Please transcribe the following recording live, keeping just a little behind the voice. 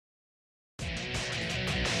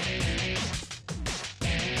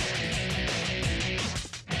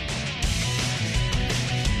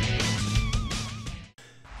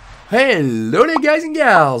Hello there guys and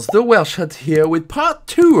gals, the Welsh Hunt here with part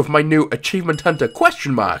 2 of my new Achievement Hunter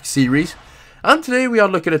series. And today we are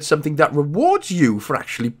looking at something that rewards you for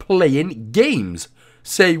actually playing games.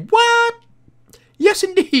 Say what? Yes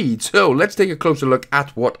indeed, so let's take a closer look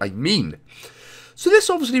at what I mean. So this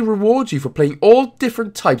obviously rewards you for playing all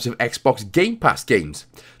different types of Xbox Game Pass games.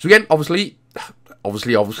 So again, obviously,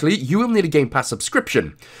 you will need a Game Pass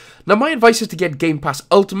subscription. Now, my advice is to get Game Pass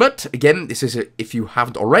Ultimate. Again, this is if you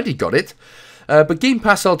haven't already got it. But Game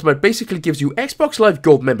Pass Ultimate basically gives you Xbox Live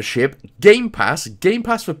Gold membership, Game Pass for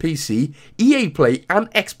PC, EA Play,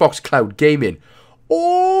 and Xbox Cloud Gaming.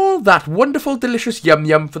 All that wonderful, delicious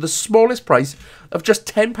yum-yum for the smallest price of just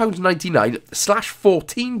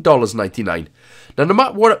 £10.99/$14.99. Now,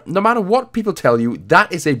 no matter what people tell you,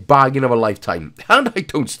 that is a bargain of a lifetime. And I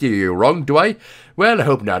don't steer you wrong, do I? Well, I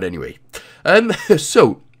hope not anyway.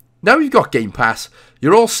 So, now you've got Game Pass,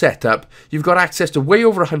 you're all set up, you've got access to way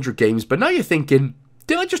over 100 games, but now you're thinking,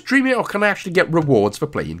 did I just dream it or can I actually get rewards for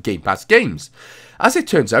playing Game Pass games? As it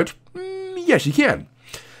turns out, yes you can.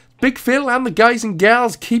 Big Phil and the guys and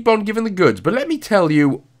gals keep on giving the goods, but let me tell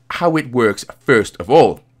you how it works first of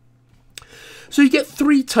all. So you get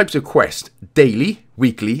 3 types of quests: daily,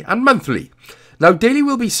 weekly, and monthly. Now daily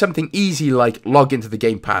will be something easy like log into the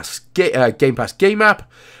Game Pass game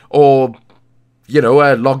app, or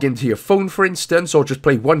log into your phone for instance, or just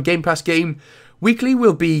play one Game Pass game. Weekly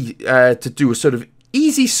will be to do a sort of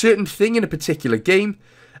easy certain thing in a particular game.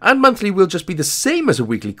 And monthly will just be the same as a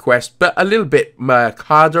weekly quest, but a little bit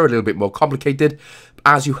harder, a little bit more complicated,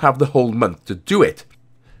 as you have the whole month to do it.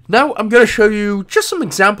 Now, I'm going to show you just some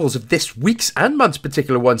examples of this week's and month's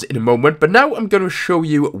particular ones in a moment, but now I'm going to show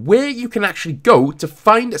you where you can actually go to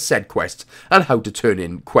find said quests and how to turn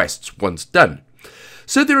in quests once done.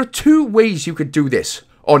 So there are 2 ways you could do this,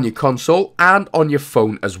 on your console and on your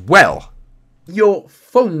phone as well. Your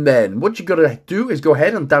phone then, what you got to do is go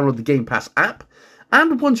ahead and download the Game Pass app.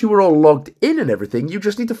 And once you are all logged in and everything, you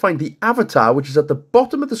just need to find the avatar, which is at the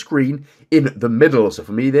bottom of the screen in the middle. So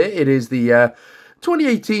for me there, it is the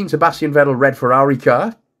 2018 Sebastian Vettel red Ferrari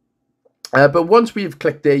car. But once we've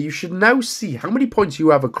clicked there, you should now see how many points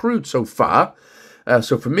you have accrued so far.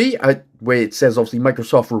 So for me, where it says obviously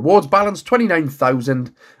Microsoft rewards balance,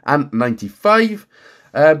 29,095.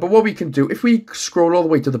 But what we can do, if we scroll all the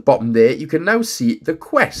way to the bottom there, you can now see the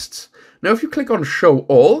quests. Now if you click on show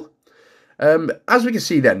all, as we can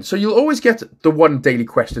see then, so you'll always get the one daily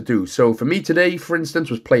quest to do. So for me today, for instance,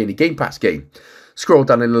 was playing a Game Pass game. Scroll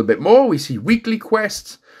down a little bit more, we see weekly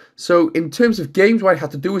quests. So in terms of games, what I have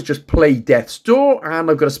to do is just play Death's Door, and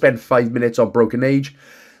I've got to spend 5 minutes on Broken Age.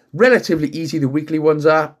 Relatively easy, the weekly ones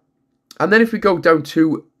are. And then if we go down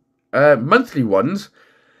to monthly ones,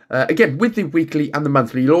 again, with the weekly and the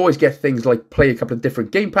monthly, you'll always get things like play a couple of different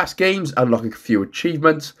Game Pass games, unlock a few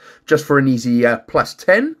achievements, just for an easy plus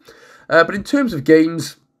 10. But in terms of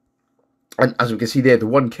games, and as we can see there, the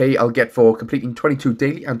 1k I'll get for completing 22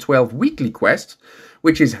 daily and 12 weekly quests,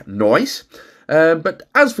 which is nice. But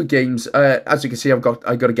as for games, as you can see, I got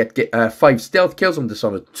to get 5 stealth kills on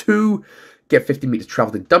Dishonored 2, get 50 meters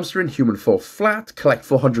traveled in Dumpster in Human Fall Flat, collect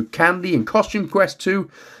 400 candy in Costume Quest 2,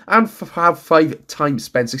 and have 5 time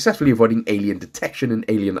spent successfully avoiding alien detection and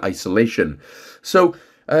alien isolation. So,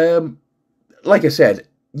 like I said,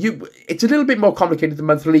 it's a little bit more complicated than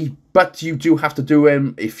monthly, but you do have to do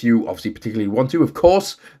them if you obviously particularly want to. Of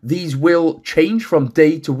course, these will change from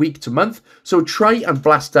day to week to month, so try and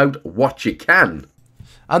blast out what you can.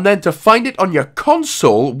 And then to find it on your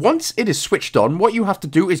console, once it is switched on, what you have to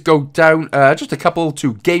do is go down just a couple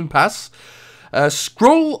to Game Pass.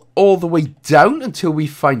 Scroll all the way down until we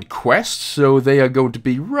find quests, so they are going to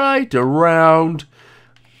be right around...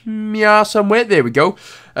 yeah, somewhere. There we go.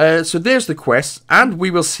 So there's the quest, and we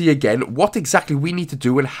will see again what exactly we need to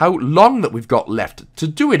do and how long that we've got left to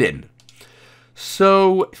do it in.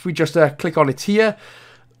 So if we just click on it here,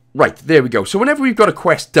 right, there we go. So whenever we've got a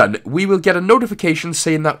quest done, we will get a notification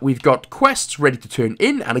saying that we've got quests ready to turn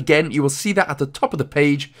in, and again, you will see that at the top of the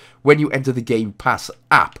page when you enter the Game Pass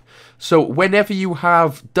app. So whenever you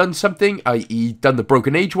have done something, i.e. done the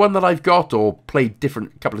Broken Age one that I've got, or played a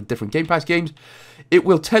couple of different Game Pass games, it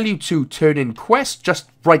will tell you to turn in quests just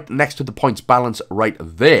right next to the points balance right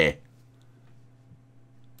there.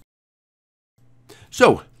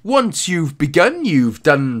 So, once you've begun, you've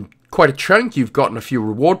done quite a chunk, you've gotten a few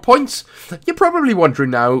reward points, you're probably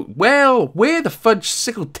wondering now, well, where the fudge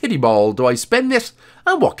sickle titty ball do I spend this,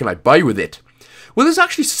 and what can I buy with it? Well, there's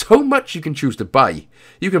actually so much you can choose to buy.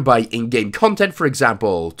 You can buy in-game content, for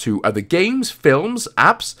example, to other games, films,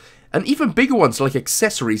 apps, and even bigger ones like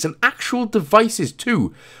accessories and actual devices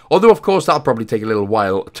too. Although, of course, that'll probably take a little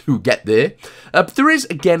while to get there. But there is,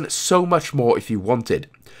 again, so much more if you wanted.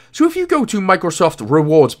 So if you go to Microsoft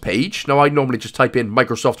Rewards page, now I normally just type in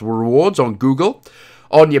Microsoft Rewards on Google,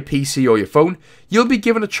 on your PC or your phone, you'll be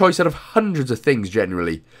given a choice out of hundreds of things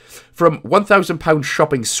generally. From £1,000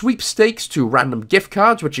 shopping sweepstakes to random gift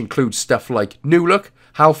cards, which includes stuff like New Look,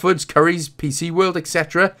 Halfords, Currys, PC World,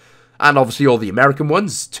 etc. And obviously all the American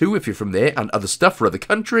ones too, if you're from there, and other stuff for other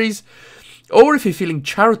countries. Or if you're feeling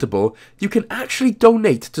charitable, you can actually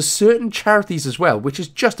donate to certain charities as well, which is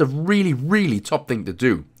just a really, really top thing to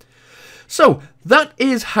do. So, that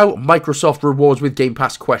is how Microsoft Rewards with Game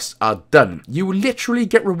Pass quests are done. You literally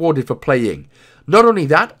get rewarded for playing. Not only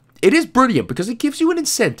that, it is brilliant because it gives you an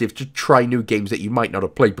incentive to try new games that you might not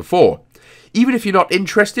have played before. Even if you're not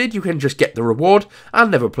interested, you can just get the reward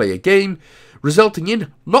and never play again, resulting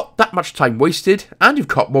in not that much time wasted, and you've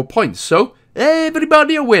got more points. So,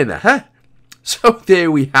 everybody a winner, huh? So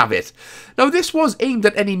there we have it. Now this was aimed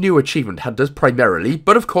at any new achievement hunters primarily,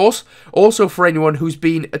 but of course also for anyone who's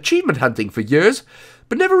been achievement hunting for years,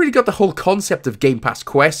 but never really got the whole concept of Game Pass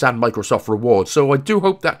quests and Microsoft Rewards, so I do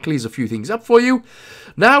hope that clears a few things up for you.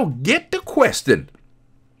 Now get to questing.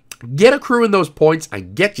 Get accruing those points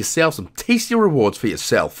and get yourself some tasty rewards for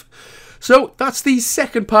yourself. So that's the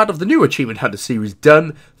second part of the new Achievement Hunter series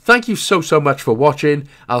done. Thank you so much for watching.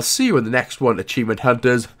 I'll see you in the next one, Achievement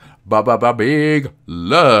Hunters. Big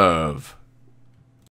love.